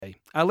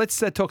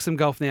Let's talk some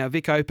golf now.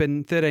 Vic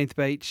Open, 13th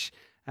Beach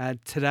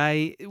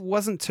today. It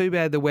wasn't too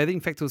bad, the weather. In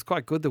fact, it was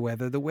quite good, the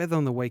weather. The weather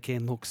on the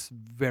weekend looks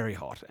very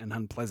hot and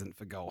unpleasant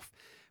for golf.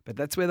 But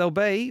that's where they'll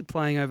be,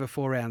 playing over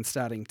 4 rounds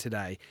starting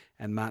today.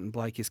 And Martin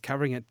Blake is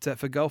covering it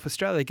for Golf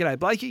Australia. G'day,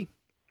 Blakey.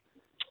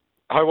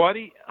 Hi,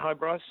 Whitey. Hi,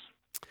 Bryce.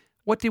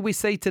 What did we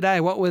see today?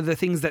 What were the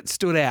things that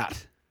stood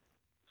out?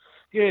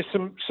 Yeah,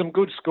 some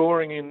good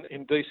scoring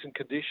in decent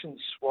conditions,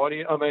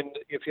 Whitey. I mean,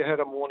 if you had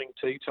a morning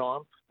tee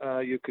time,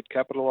 you could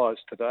capitalise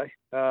today.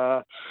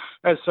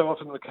 As so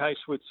often the case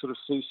with sort of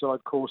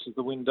seaside courses,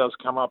 the wind does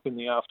come up in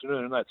the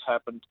afternoon, and that's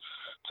happened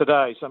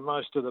today. So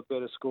most of the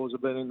better scores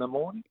have been in the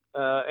morning.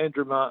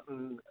 Andrew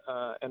Martin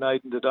and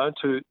Aidan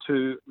Dodone,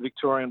 two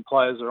Victorian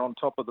players, are on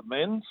top of the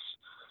men's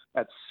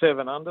at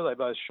 7 under. They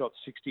both shot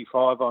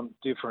 65 on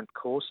different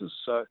courses.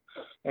 So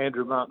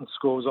Andrew Martin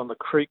scores on the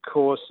Creek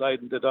course.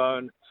 Aidan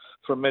Dodone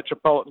from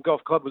Metropolitan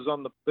Golf Club was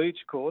on the beach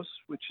course,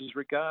 which is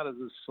regarded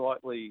as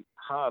slightly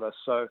harder.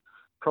 So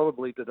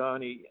probably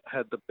Dodone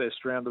had the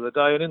best round of the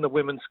day. And in the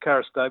women's,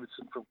 Karis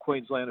Davidson from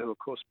Queensland, who of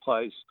course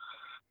plays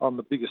on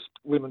the biggest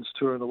women's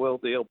tour in the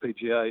world, the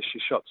LPGA, she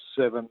shot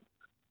 7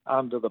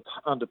 under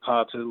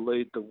par to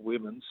lead the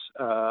women's.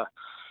 They'll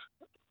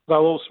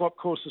all swap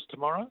courses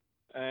tomorrow,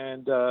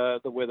 and the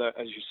weather,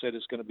 as you said,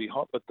 is going to be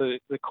hot. But the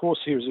course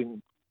here is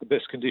in the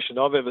best condition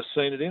I've ever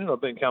seen it in.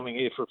 I've been coming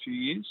here for a few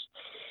years.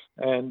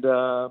 And,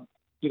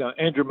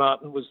 Andrew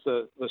Martin was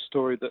the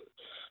story that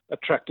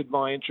attracted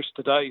my interest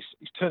today.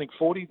 He's turning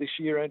 40 this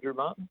year, Andrew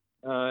Martin.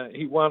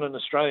 He won an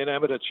Australian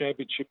Amateur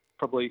Championship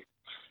probably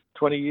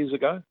 20 years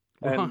ago,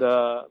 and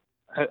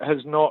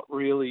has not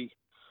really,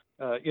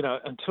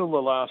 until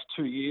the last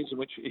 2 years, in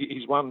which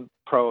he's won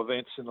pro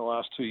events in the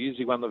last 2 years.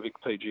 He won the Vic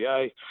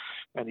PGA,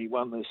 and he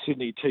won the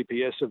Sydney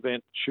TPS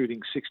event,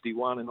 shooting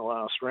 61 in the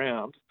last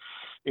round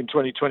in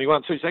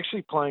 2021. So he's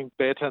actually playing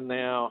better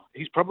now.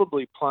 He's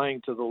probably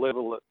playing to the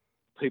level that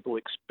people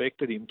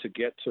expected him to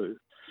get to,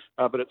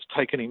 but it's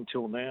taken him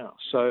till now.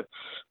 So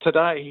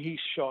today he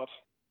shot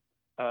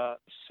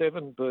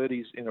 7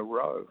 birdies in a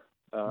row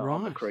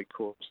on the Creek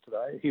course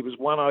today. He was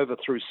 1 over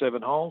through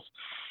 7 holes.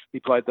 He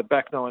played the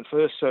back 9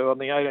 first. So on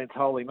the 18th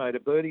hole he made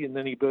a birdie, and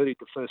then he birdied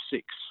the first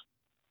 6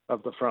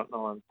 of the front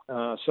 9.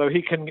 So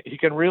he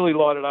can really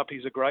light it up.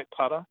 He's a great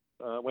putter.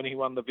 When he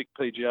won the Vic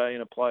PGA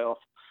in a playoff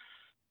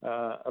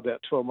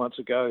about 12 months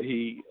ago,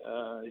 it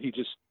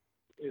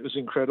was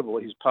incredible,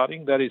 his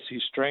putting. That is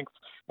his strength,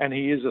 and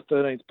he is a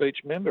 13th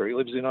Beach member. He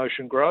lives in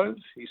Ocean Grove.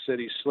 He said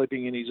he's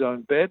sleeping in his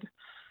own bed.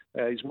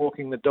 He's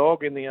walking the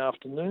dog in the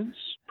afternoons,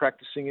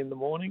 practicing in the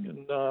morning,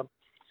 and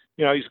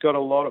he's got a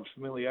lot of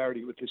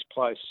familiarity with this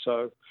place.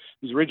 So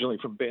he's originally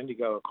from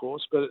Bendigo, of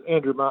course, but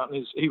Andrew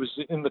Martin he was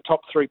in the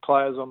top 3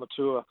 players on the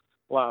tour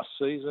last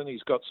season.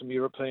 He's got some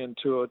European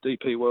Tour,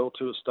 DP World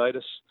Tour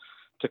status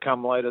to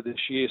come later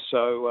this year.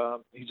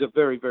 So he's a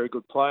very, very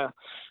good player.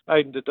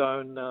 Aidan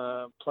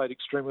Dodone played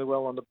extremely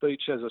well on the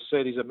beach. As I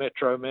said, he's a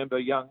Metro member,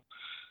 young,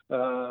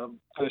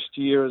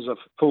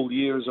 full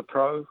year as a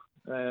pro.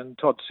 And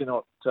Todd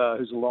Sinnott,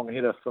 who's a long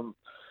hitter from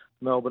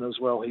Melbourne as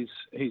well,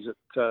 he's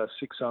at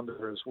 6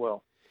 under as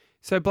well.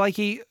 So,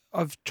 Blakey,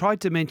 I've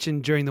tried to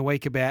mention during the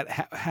week about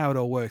how it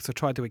all works. I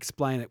tried to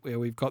explain it, where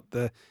we've got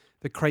the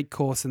Creek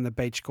course and the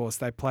beach course.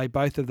 They play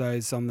both of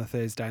those on the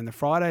Thursday and the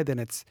Friday. Then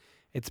it's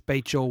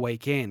beach all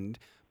weekend.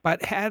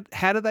 But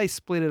how do they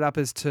split it up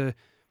as to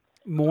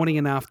morning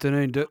and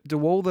afternoon?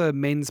 Do all the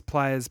men's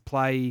players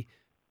play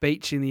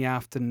beach in the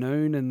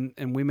afternoon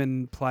and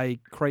women play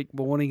Creek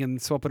morning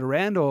and swap it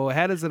around, or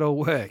how does it all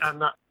work?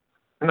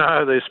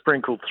 No, they're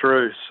sprinkled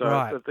through. So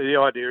right. The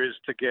idea is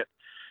to get,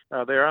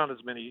 there aren't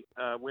as many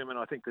women.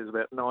 I think there's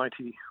about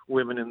 90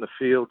 women in the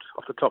field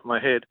off the top of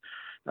my head.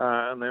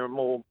 And there are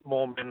more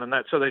men than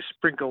that. So they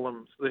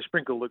sprinkle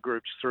the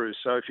groups through.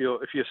 So if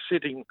you're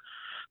sitting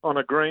on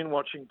a green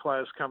watching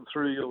players come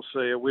through, you'll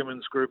see a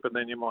women's group, and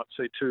then you might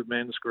see 2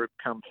 men's group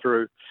come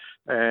through.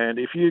 And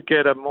if you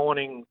get a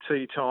morning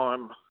tee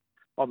time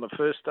on the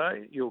first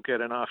day, you'll get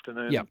an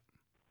afternoon,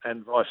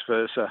 and vice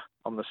versa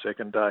on the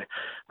second day.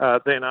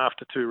 Then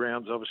after 2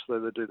 rounds, obviously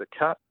they do the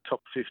cut,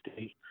 top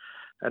 50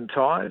 and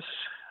ties,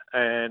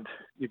 and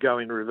you go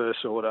in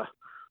reverse order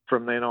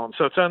from then on.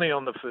 So it's only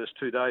on the first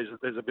 2 days that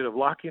there's a bit of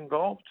luck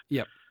involved.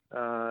 Yep.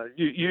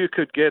 You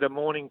could get a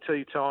morning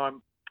tee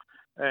time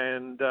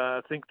and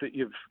think that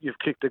you've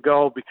kicked a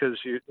goal because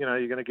you're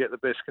going to get the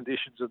best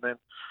conditions, and then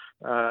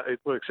it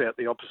works out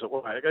the opposite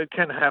way. It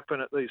can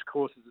happen at these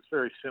courses. It's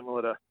very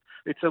similar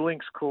it's a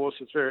links course.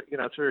 It's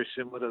very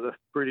similar to the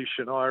British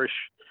and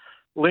Irish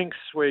links,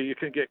 where you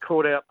can get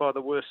caught out by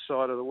the worst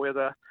side of the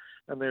weather,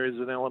 and there is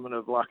an element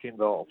of luck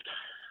involved.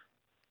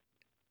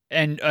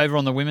 And over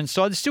on the women's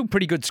side, there's still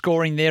pretty good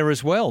scoring there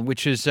as well,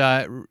 which is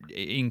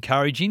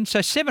encouraging.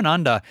 So 7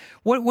 under.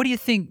 What do you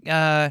think?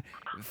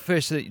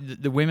 First,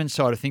 the women's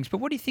side of things, but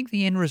what do you think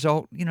the end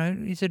result?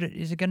 Is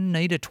it going to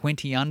need a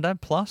 20 under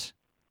plus?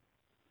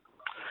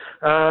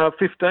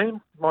 15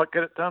 might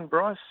get it done,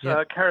 Bryce.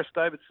 Yep. Karis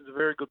Davidson is a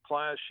very good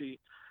player. She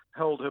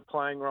held her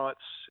playing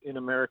rights in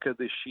America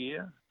this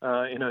year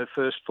in her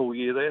first full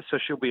year there, so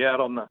she'll be out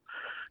on the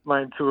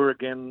main tour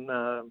again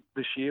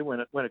this year when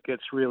it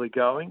gets really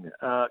going.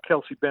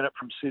 Kelsey Bennett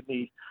from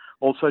Sydney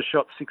also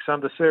shot 6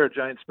 under. Sarah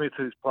Jane Smith,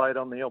 who's played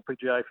on the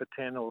LPGA for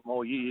 10 or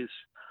more years,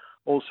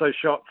 also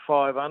shot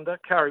 5 under.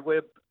 Carrie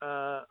Webb,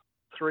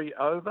 2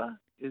 over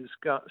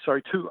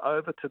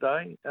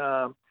today,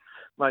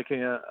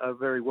 making a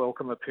very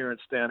welcome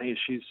appearance down here.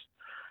 She's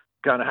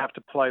going to have to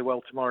play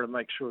well tomorrow to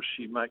make sure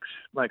she makes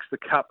the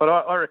cut. But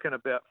I reckon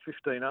about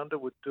 15 under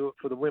would do it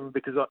for the women,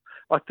 because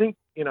I think,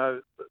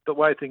 the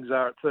way things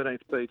are at 13th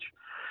Beach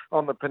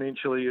on the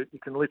peninsula, you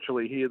can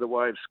literally hear the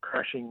waves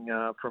crashing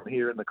from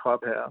here in the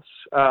clubhouse.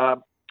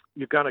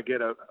 You're going to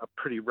get a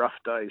pretty rough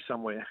day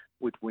somewhere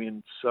with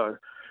wind, so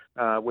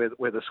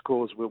where the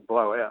scores will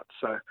blow out.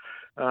 So,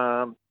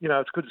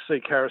 it's good to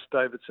see Karis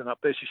Davidson up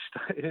there. She's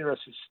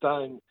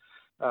staying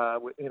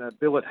in a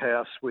billet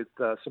house with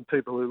some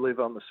people who live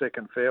on the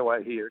second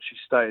fairway here. She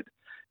stayed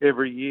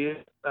every year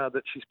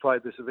that she's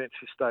played this event.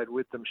 She stayed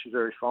with them. She's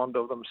very fond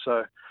of them,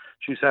 so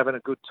she's having a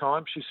good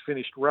time. She's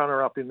finished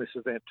runner-up in this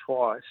event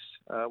twice,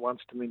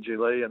 once to Minjee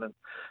Lee and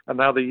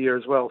another year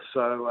as well.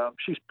 So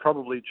she's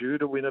probably due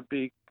to win a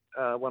big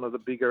one of the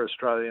bigger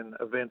Australian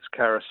events,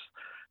 Karis,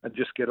 and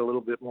just get a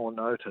little bit more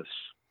notice.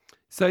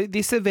 So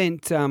this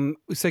event,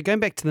 so going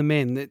back to the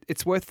men,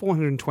 it's worth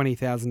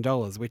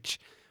 $420,000, which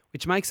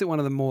makes it one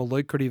of the more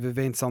lucrative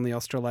events on the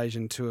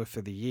Australasian Tour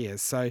for the year.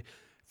 So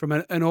from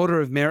an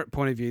order of merit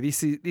point of view,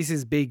 this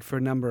is big for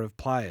a number of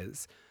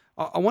players.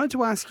 I wanted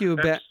to ask you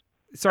about...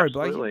 Sorry,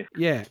 Blake.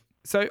 Yeah.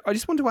 So I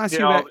just wanted to ask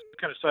you I about... was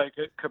going to say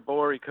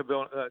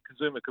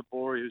Kazuma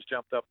Kabori, who's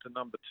jumped up to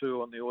number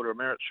 2 on the order of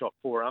merit, shot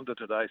 4 under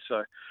today,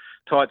 so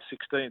tied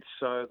 16th.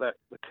 So that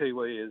the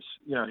Kiwi is,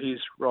 he's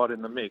right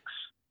in the mix.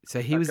 So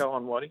he was... Go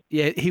on, Waddy.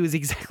 Yeah, he was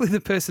exactly the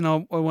person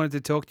I wanted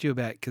to talk to you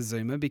about,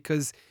 Kazuma,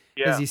 because...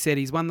 Yeah. As you said,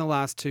 he's won the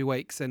last 2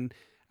 weeks, and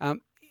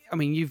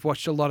you've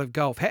watched a lot of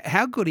golf.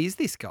 How good is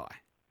this guy?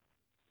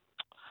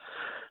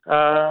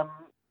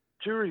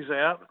 Jury's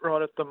out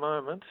right at the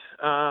moment.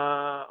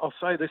 I'll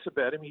say this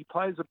about him: he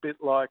plays a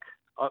bit like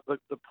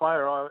the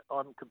player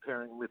I'm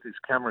comparing with is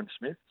Cameron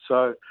Smith.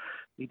 So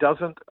he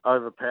doesn't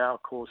overpower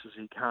courses;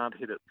 he can't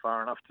hit it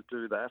far enough to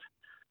do that.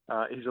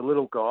 He's a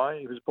little guy.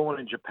 He was born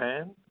in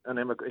Japan, and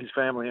his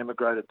family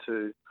emigrated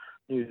to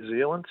New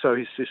Zealand, so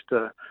his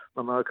sister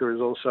Momoka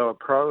is also a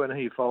pro, and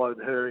he followed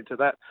her into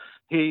that.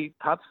 He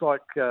putts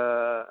like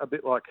a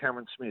bit like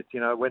Cameron Smith.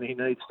 When he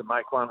needs to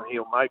make one,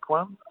 he'll make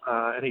one,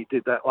 and he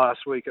did that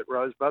last week at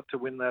Rosebud to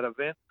win that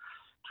event.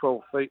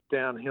 12 feet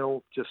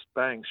downhill, just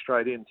bang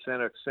straight in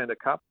centre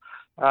cup.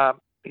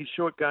 His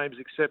short game's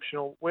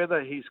exceptional.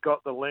 Whether he's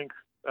got the length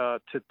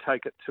to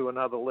take it to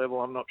another level,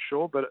 I'm not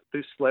sure, but at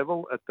this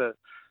level, at the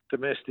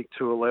domestic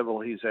tour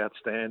level, he's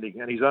outstanding,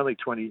 and he's only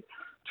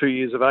 22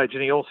 years of age,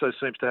 and he also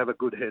seems to have a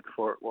good head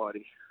for it,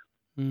 Whitey.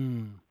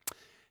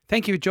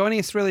 Thank you for joining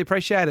us. Really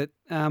appreciate it.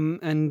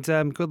 And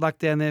good luck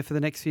down there for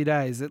the next few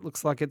days. It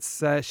looks like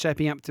it's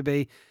shaping up to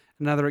be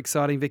another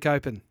exciting Vic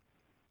Open.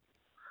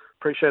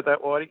 Appreciate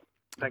that, Whitey.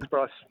 Thanks,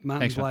 Bryce.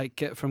 Martin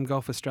Blake from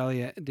Golf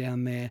Australia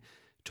down there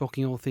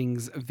talking all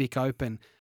things Vic Open.